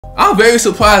I'm very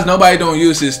surprised nobody don't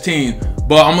use his team.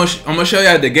 But I'm gonna show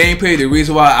you the gameplay. The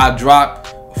reason why I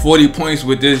dropped 40 points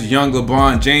with this young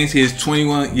LeBron James. He is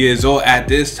 21 years old at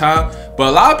this time. But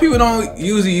a lot of people don't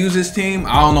usually use this team.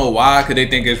 I don't know why, because they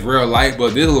think it's real life.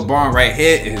 But this LeBron right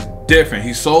here is different.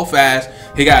 He's so fast.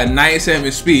 He got a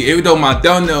 97 speed. Even though my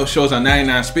thumbnail shows a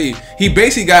 99 speed, he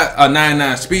basically got a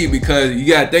 99 speed because you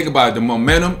gotta think about it. The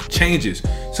momentum changes.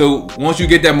 So once you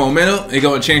get that momentum, it's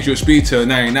gonna change your speed to a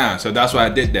 99. So that's why I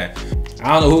did that.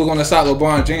 I don't know who's gonna stop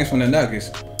LeBron James from the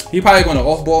Nuggets. He probably gonna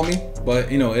off-ball me, but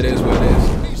you know, it is what it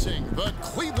is. The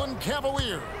Cleveland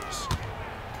Cavaliers.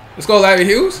 Let's go, Larry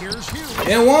Hughes.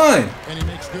 And one. And he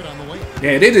makes good on the way.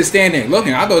 Yeah, they just stand there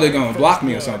looking. I thought they're gonna block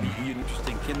me or something.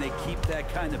 Can they keep that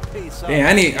kind of pace up?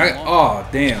 Damn, oh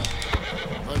damn.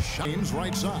 James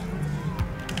right side.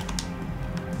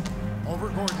 Over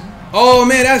Gordon. Oh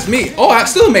man, that's me. Oh, I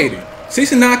still made it.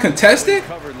 69 contested?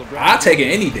 I'll take it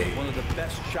any day.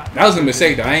 That was a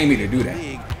mistake though. I ain't mean to do that.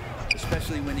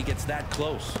 Especially when he gets that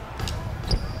close.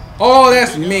 Oh,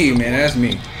 that's me, man. That's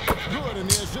me.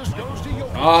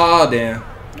 Oh damn.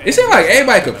 It seemed like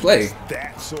everybody could play.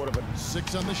 That sort of a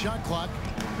 6 on the shot clock.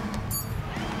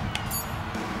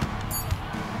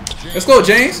 Let's go,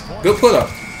 James. Good put up.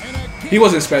 He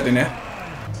wasn't expecting that.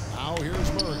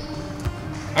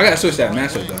 I gotta switch that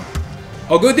matchup though.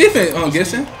 Oh, good defense on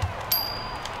Gibson.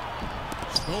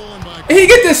 And he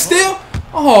get this steal?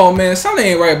 Oh man, something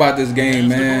ain't right about this game,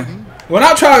 man. When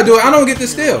I try to do it, I don't get the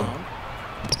steal.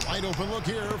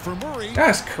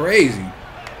 That's crazy.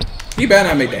 He better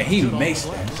not make that. He makes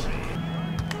that.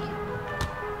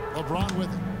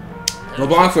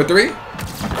 LeBron for 3.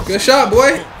 Good shot,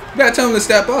 boy. You gotta tell him to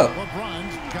step up.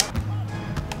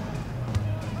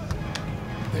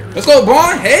 Let's go,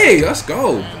 LeBron. Hey, let's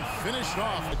go.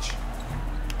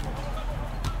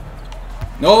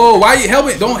 No, why are you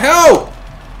helping? Don't help.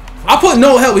 I put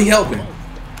no help. He helping.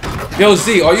 Yo,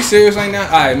 Z, are you serious right now?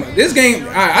 All right, this game.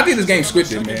 All right, I think this game's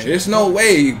scripted, man. There's no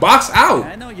way. Box out.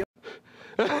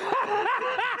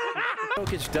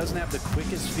 Doesn't have the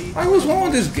quickest feet. Like, what's wrong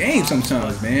with this game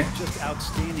sometimes, man?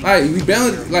 Like, you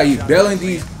bailing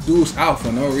these dudes out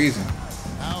for no reason.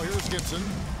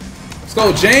 Let's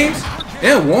go, James.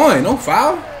 And 1. No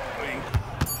foul.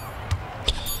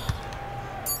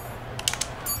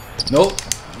 Nope.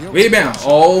 Rebound.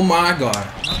 Oh my god.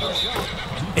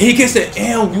 He gets the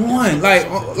N1.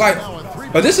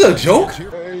 Like, but this is a joke.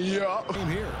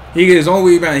 He gets his own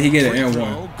rebound. And he get an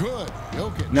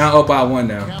N1. Now up by 1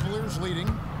 now.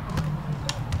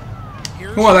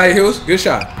 Come on, Larry Hughes. Good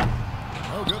shot.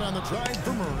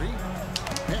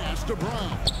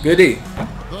 Good D.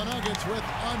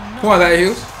 Come on, Larry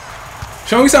Hughes.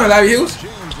 Show me something, Larry Hughes.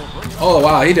 Oh,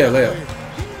 wow. He did a layup.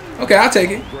 Okay, I'll take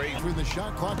it.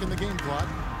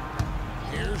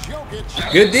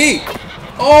 Good D.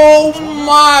 Oh,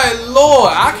 my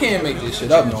Lord. I can't make this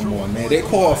shit up no more, man. They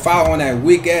call a foul on that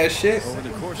weak-ass shit.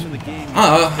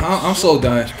 I'm so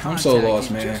done. I'm so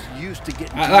lost, man.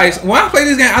 Like when I play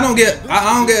this game, I don't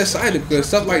get excited because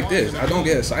stuff like this. I don't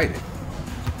get excited.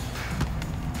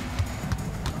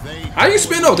 How do you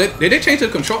spin though? Did they change the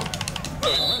control?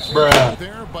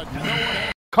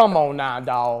 Bruh. Come on now,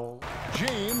 dog.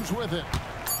 James with it.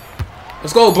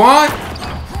 Let's go, Bron.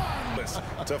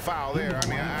 To foul there. I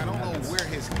mean, I don't know where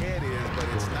his head is, but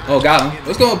it's not. Oh, got him.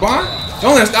 Let's go, Bron.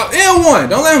 Don't let him stop. N1.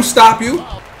 Don't let him stop you.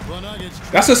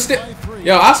 That's a step.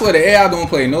 Yo, I swear the AI don't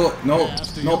play no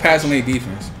passing lane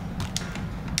defense.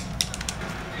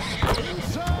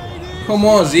 Come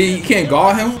on, Z. You can't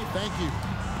guard him.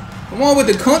 Come on with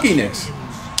the clunkiness.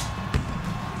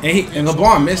 And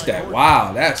LeBron missed that.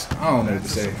 Wow, that's I don't know what to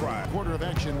say.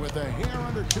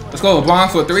 Let's go, LeBron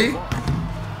for 3.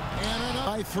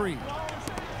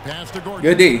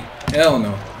 Good D. Hell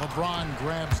no. I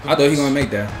thought he gonna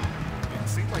make that.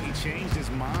 Seems like he changed his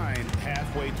mind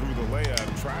halfway through the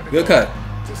layup. Tried to good cut.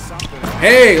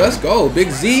 Hey, let's go,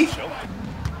 Big Z. He's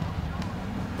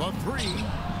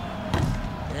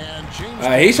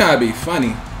trying to be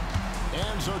funny.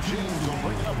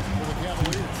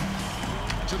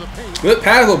 Good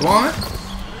pass, LeBron.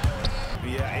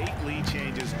 Yeah, 8 lead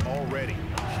changes already.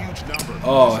 Huge number.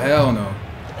 Oh, hell no.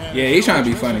 Yeah, he's trying to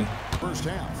be funny. First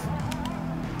half.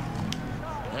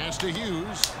 Pass to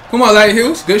Hughes. Come on, Larry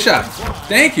Hughes. Good shot.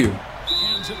 Thank you.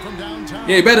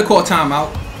 Yeah, you better call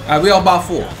timeout. We all about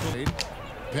 4.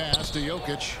 Pass to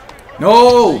Jokic.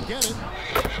 No.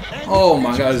 Oh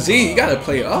my God, Z, you gotta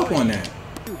play up on that.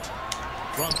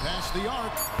 From past the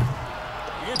arc.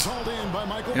 It's hauled in by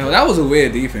Michael. You know, that was a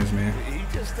weird defense, man. He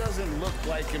just doesn't look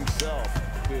like himself.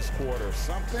 this quarter.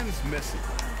 Something's missing.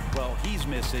 Well, he's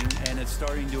missing, and it's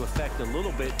starting to affect a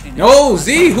little bit. No,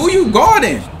 Z, who you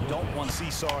guarding? Don't want to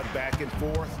seesaw it back and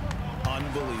forth.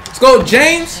 Unbelievable. Let's go,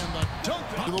 James. And the dunk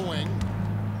to the wing.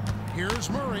 Here's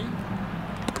Murray.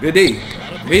 Good D.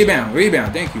 Rebound,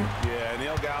 rebound. Thank you. Yeah,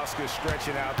 Neil Gauska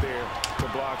stretching out there to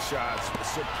block shots.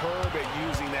 Superb at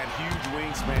using that huge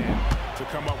wingspan to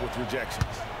come up with rejections.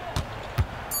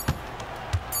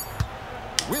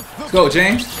 With the Go,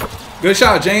 James. Good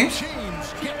shot, James.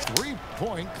 James gets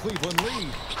 3-point Cleveland lead.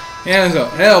 Hands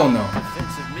up. Hell no.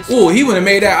 Ooh, he would have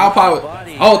made that. I'll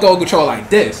probably. I'll throw a control like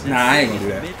this. Nah, I ain't gonna do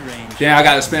that. Then I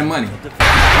gotta spend money.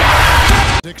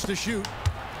 6 to shoot.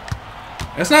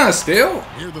 That's not a steal.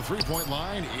 Near the 3-point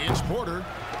line, it's Porter.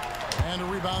 And a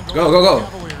rebound goes Go, go, go. to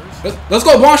the Cavaliers. Let's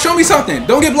go, Bron. Show me something.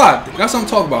 Don't get blocked. That's what I'm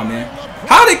talking about, man.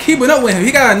 How they keeping up with him?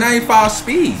 He got a 95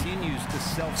 speed.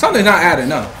 Something's not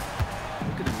adding up.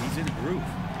 Look at him, he's in a groove.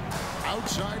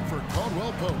 Outside for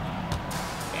Caldwell Pope.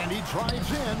 And he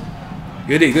drives in.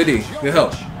 Good D, good D. Good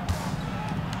help.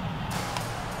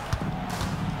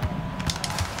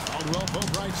 Caldwell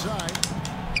Pope right side.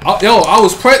 Oh, yo, I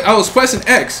was pressing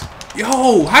X.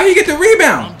 Yo, how you get the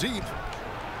rebound? From deep.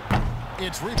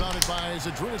 It's rebounded by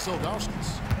Zadrunas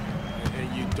Ilgauskas.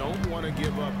 And you don't want to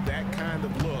give up that kind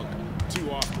of look too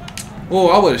often. Oh,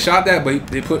 I would have shot that, but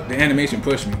they put the animation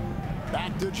pushed me.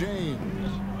 Back to James.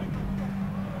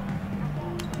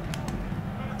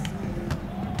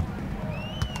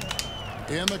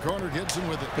 In the corner, Gibson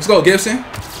with it. Let's go, Gibson.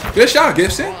 Good shot,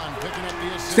 Gibson. Braun picking up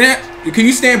the assist. Stand. Can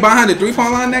you stand behind the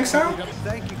 3-point line next time?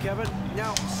 Thank you, Kevin. Now,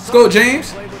 Let's go,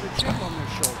 James. play with a chip on their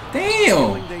shoulder.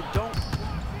 Damn. They don't.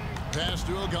 Pass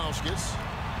to Ilgauskas.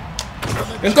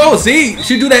 Let's go, Z.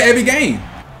 Should do that every game.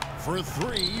 For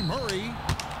 3, Murray.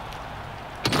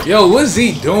 Yo, what's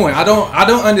Z doing? I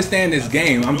don't understand this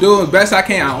game. I'm doing the best I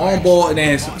can. I on ball, and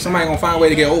then somebody gonna find a way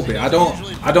to get open. I don't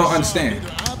understand.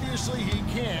 Obviously he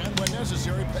can when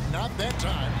necessary, but not that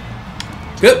time.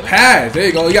 Good pass. There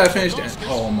you go. You gotta finish that.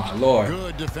 Oh my lord.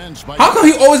 Good defense by. How come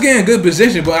he always get in good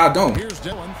position, but I don't? Here's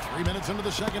Dylan. 3 minutes into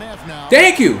the second half now.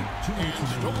 Thank you. And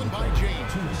stolen by James.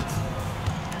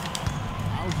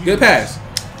 Good pass.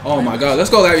 Oh my god. Let's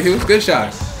go, Larry Hughes. Good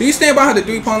shot. Can you stand behind the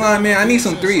 3-point line, man? I need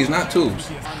some threes, not twos.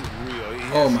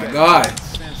 Oh my god.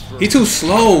 He too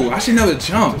slow. I should never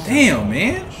jump. Damn,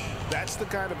 man. That's the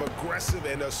kind of aggressive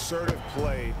and assertive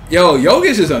play Yo,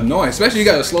 Jokic is annoying, especially you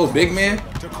got a slow big man.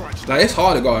 to crunch. Like, it's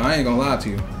hard to guard. I ain't gonna lie to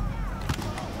you.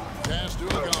 Pass to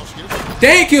Ilgauskas.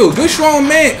 Thank you. Good strong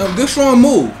man. Good strong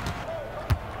move.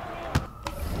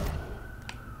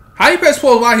 How you press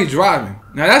pause while he's driving?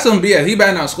 Now that's some BS. He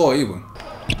better not score either.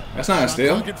 That's not a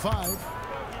steal. Clock at 5.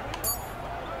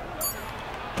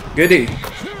 Good D.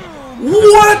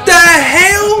 What the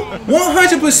hell?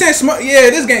 100% smart. Yeah,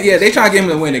 this game. Yeah, they try to get him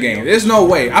to win the game. There's no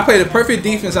way. I played the perfect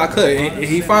defense I could, and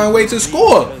he found a way to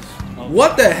score.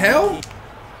 What the hell?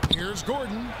 Here's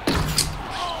Gordon.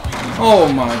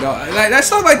 Oh my god. Like that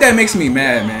stuff like that makes me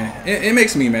mad, man. It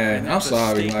makes me mad. I'm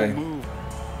sorry. Like,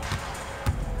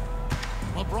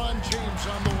 LeBron James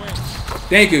on the wing.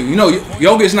 thank you. You know,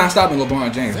 Jokic's not stopping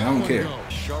LeBron James. I don't care.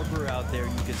 Sharper out there.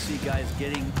 You can see guys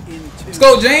getting into. Let's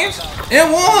go, James.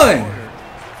 And 1.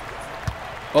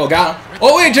 Oh, got him.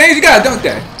 Oh, wait, James, you got to dunk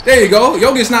that. There you go.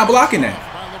 Jokic's not blocking that. By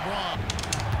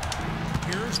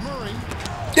LeBron. Here's Murray.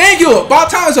 Thank you. About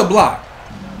time it's a block.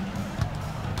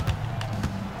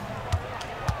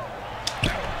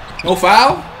 No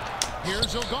foul. Here's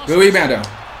Ilgauskas. Good rebound down.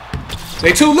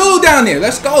 They too little down there.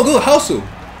 Let's go. Good hustle.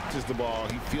 Just the ball.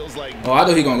 He feels like Oh, I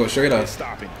thought he going to go straight up.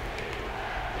 stopping.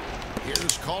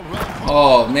 Here's Caldwell.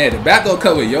 Oh, man. The backdoor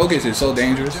cut with Jokic is so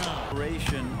dangerous.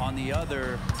 On the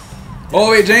other.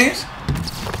 Oh, wait, James.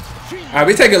 All right,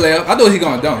 we take a layup. I thought he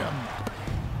going to dunk.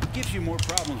 Gives you more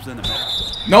problems than a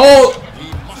match. No.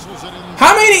 He muscles it in.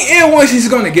 How many N1s he's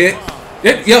going to get?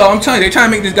 Yo, I'm telling you, they're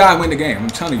trying to make this guy win the game. I'm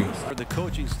telling you. For the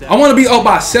coaching staff. I want to be up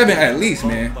by 7 at least,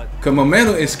 man. Because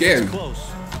momentum is scary.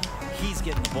 Close. He's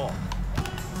getting the ball.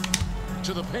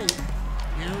 To the paint.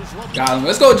 Here's LeBron. Got him.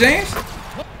 Let's go, James.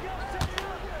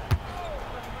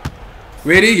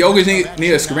 Ready? Jokic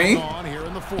need a screen. On here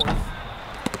in the fourth.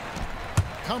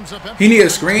 Comes up He need a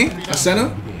screen. A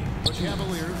center. The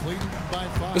Cavaliers leading by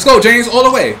 5. Let's go, James, all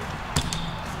the way.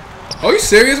 Are you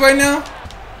serious right now?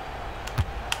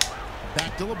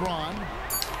 Back to LeBron.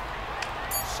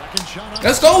 Second shot on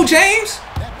Let's go, James.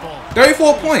 that ball.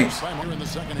 34 points. Right here in the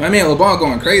second My half. man LeBron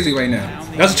going crazy right now.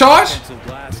 That's a charge? Offensive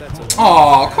glass, that's a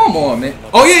Oh, come on, man.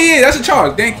 Oh, yeah, that's a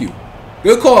charge. Thank you.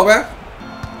 Good call, man.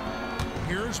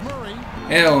 Here's Murray.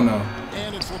 Hell no.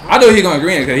 And it's LeBron. I thought he going to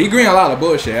green because he green a lot of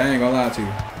bullshit. I ain't going to lie to you.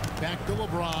 Back to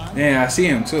LeBron. Yeah, I see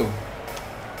him too.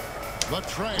 The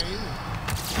tray.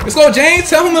 Let's go, James.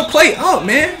 Tell him to play up,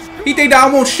 man. He think that I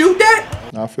won't shoot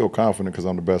that? I feel confident because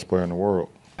I'm the best player in the world.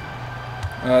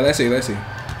 Let's see.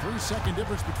 3-second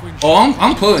difference between. Oh,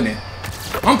 I'm pulling it.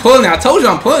 I'm pulling it. I told you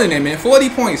I'm pulling it, man. 40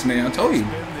 points, man. I told you.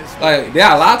 Like, did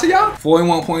I lie to y'all?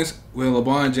 41 points with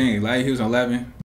LeBron James. Like, he was 11.